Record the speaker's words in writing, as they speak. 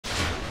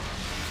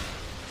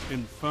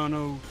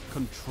Inferno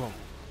control.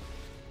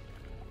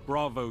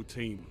 Bravo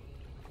team.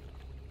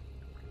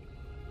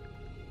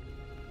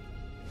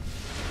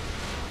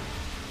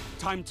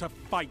 Time to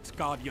fight,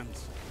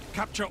 Guardians.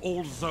 Capture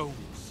all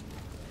zones.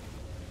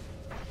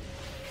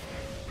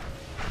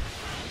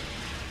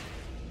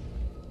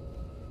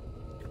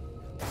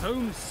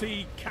 Zone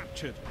C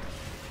captured.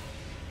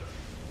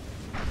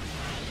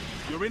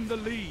 You're in the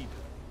lead.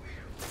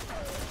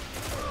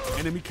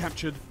 Enemy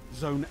captured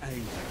Zone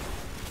A.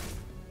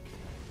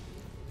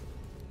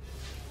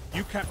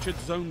 You captured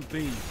Zone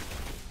B.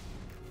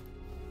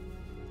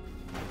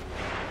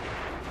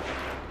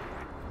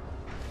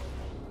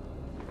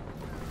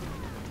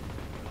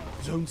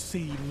 Zone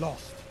C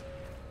lost.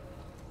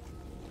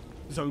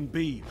 Zone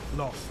B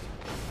lost.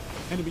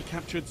 Enemy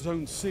captured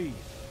Zone C.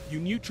 You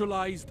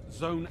neutralized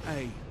Zone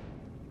A.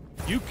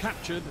 You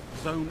captured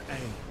Zone A.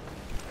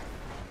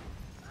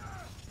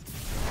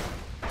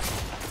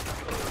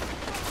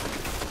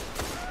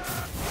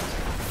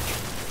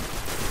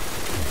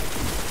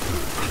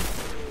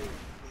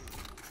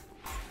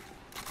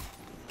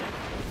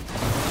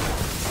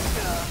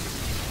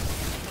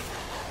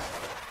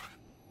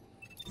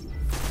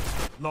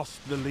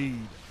 Lost the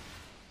lead.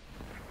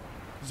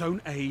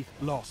 Zone A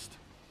lost.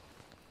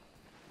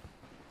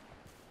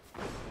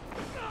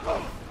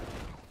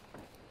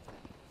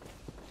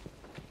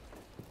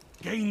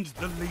 Gained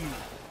the lead.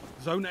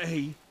 Zone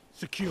A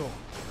secure.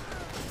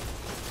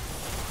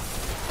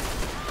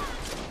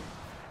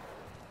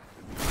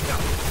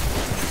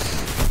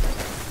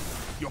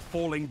 You're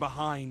falling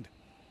behind.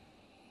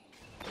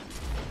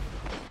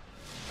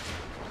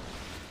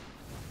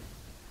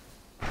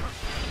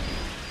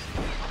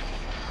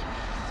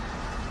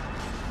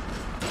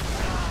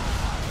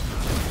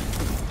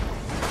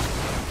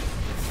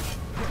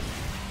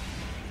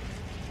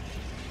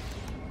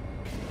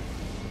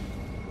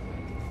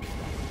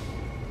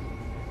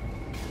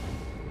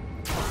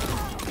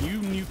 You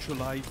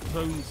neutralized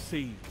Zone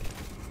C.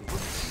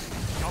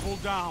 Double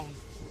down.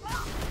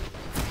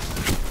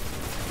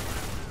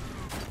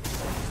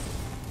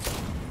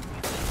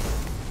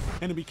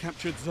 Enemy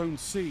captured Zone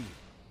C.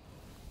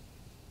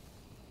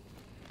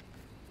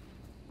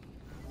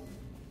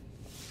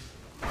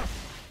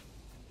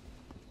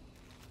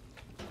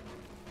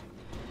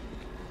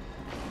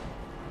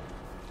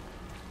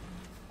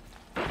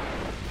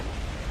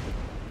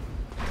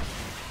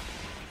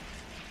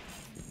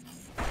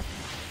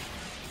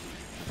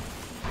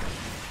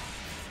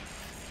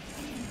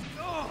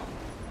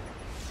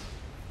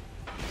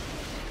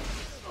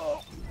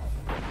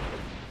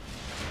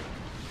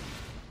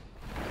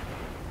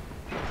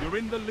 You're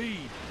in the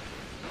lead.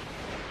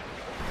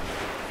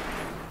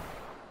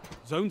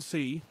 Zone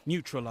C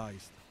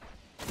neutralized.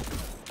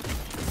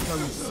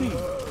 Zone C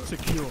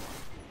secure.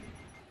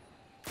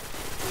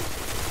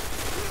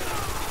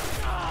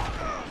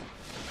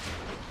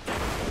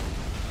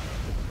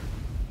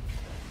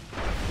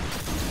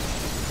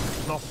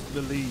 Lost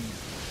the lead.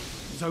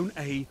 Zone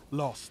A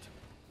lost.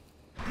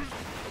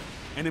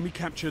 Enemy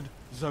captured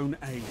Zone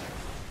A.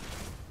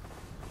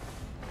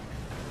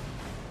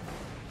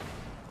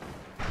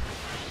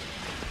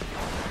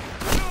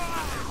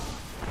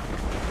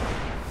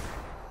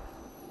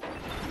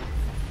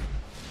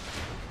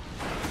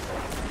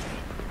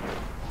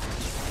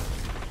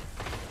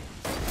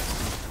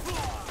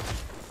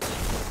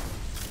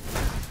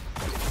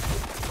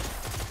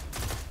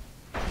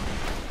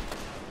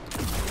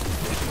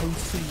 Zone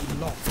C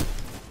lost.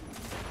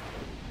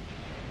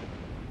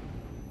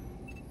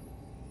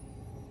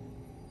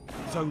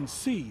 Zone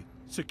C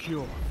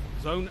secure.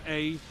 Zone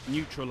A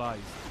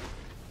neutralized.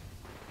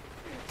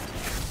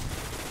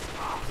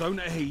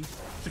 Zone A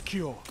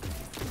secure.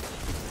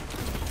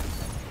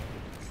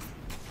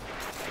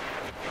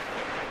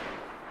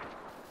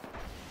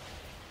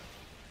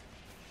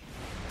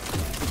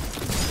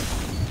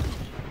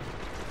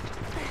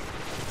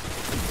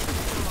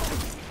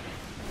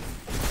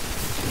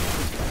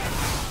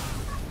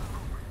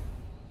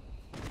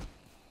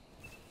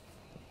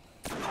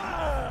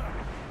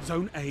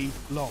 Zone A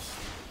lost.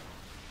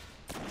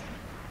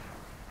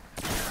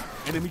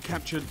 Enemy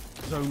captured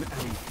Zone A.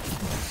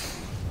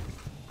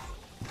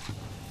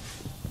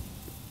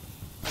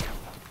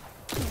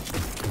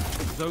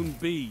 Zone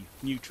B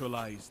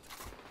neutralized.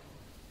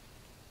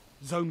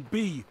 Zone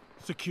B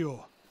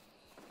secure.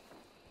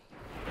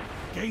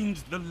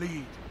 Gained the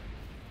lead.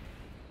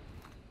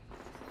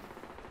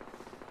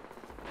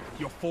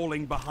 You're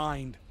falling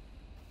behind.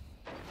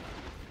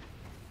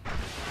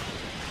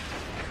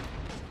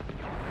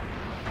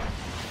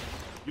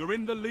 You're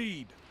in the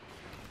lead.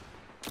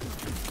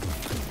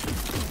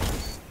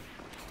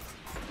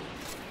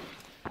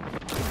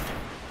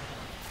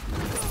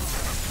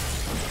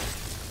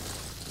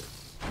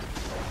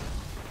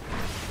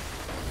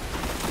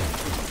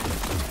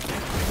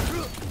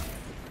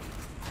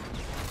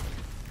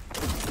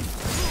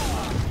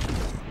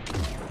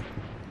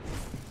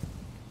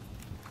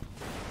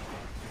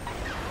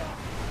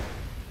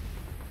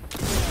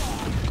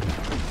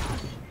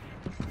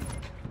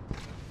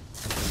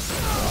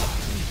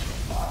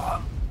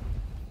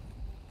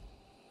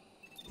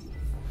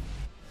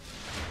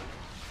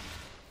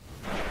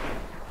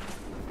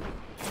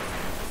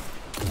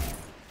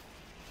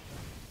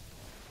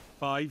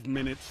 5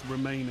 minutes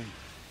remaining.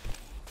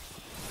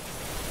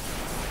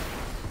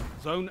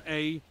 Zone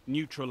A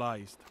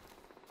neutralized.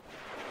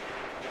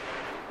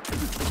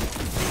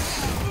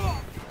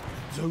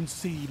 Zone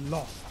C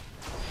lost.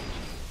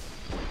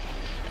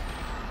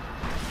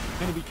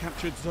 Enemy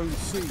captured Zone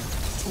C. 2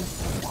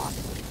 for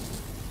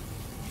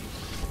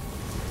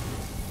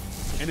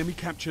 1. Enemy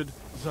captured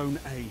Zone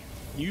A.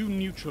 You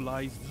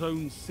neutralized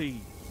Zone C.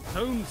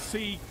 Zone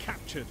C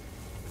captured.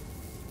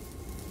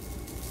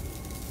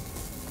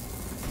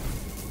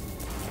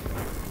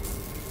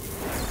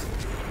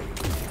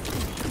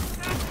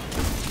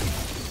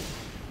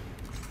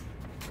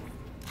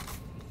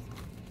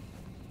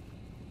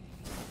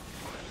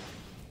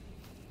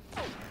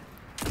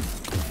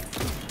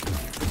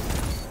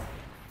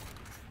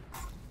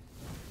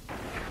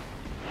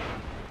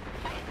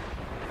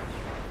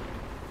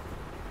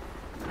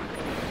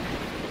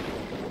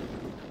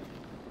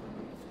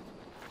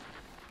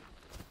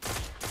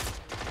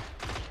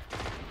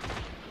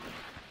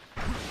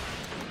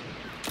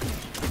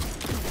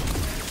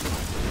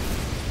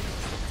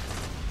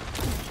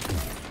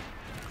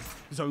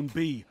 Zone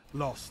B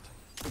lost.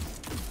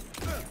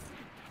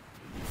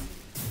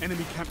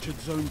 Enemy captured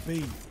Zone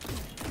B.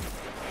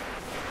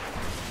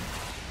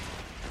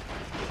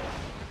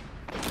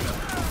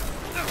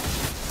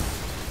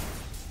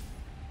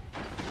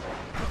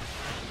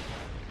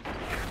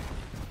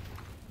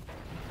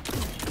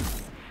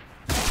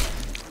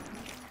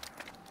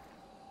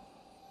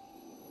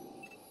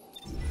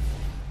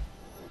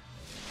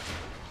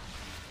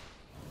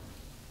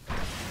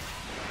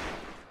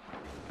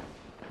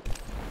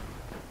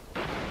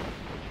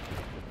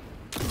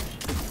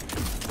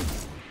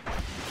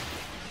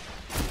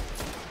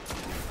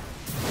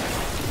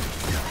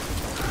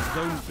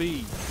 Zone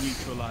B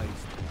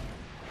neutralized.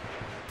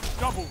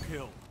 Double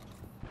kill.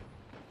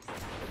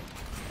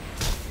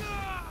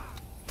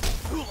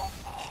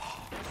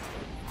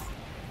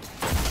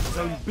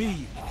 Zone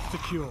B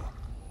secure.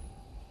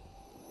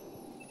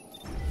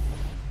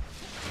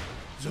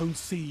 Zone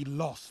C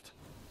lost.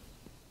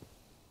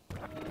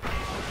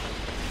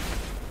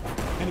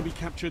 Enemy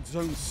captured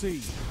Zone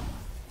C.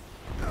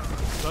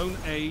 Zone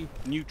A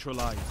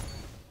neutralized.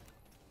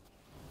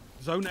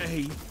 Zone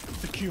A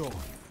secure.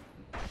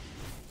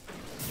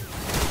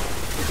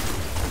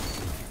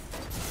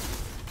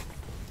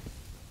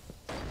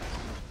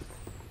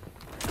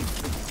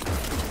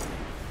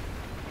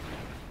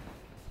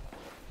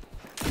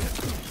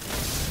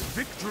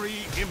 Victory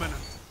imminent.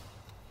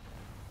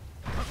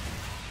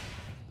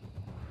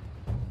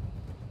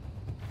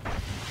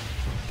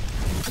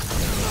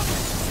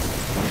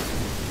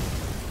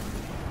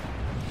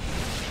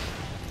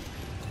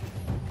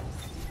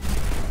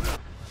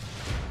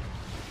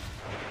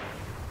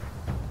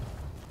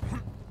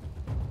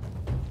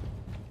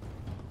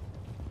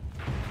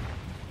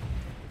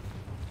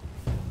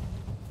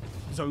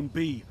 Zone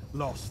B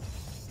lost.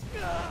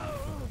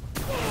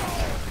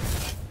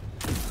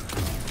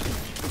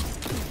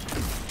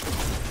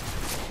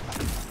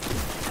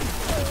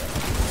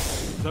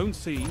 Zone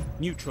C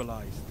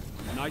neutralized.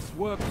 Nice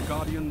work,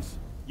 Guardians.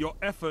 Your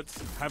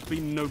efforts have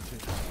been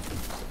noted.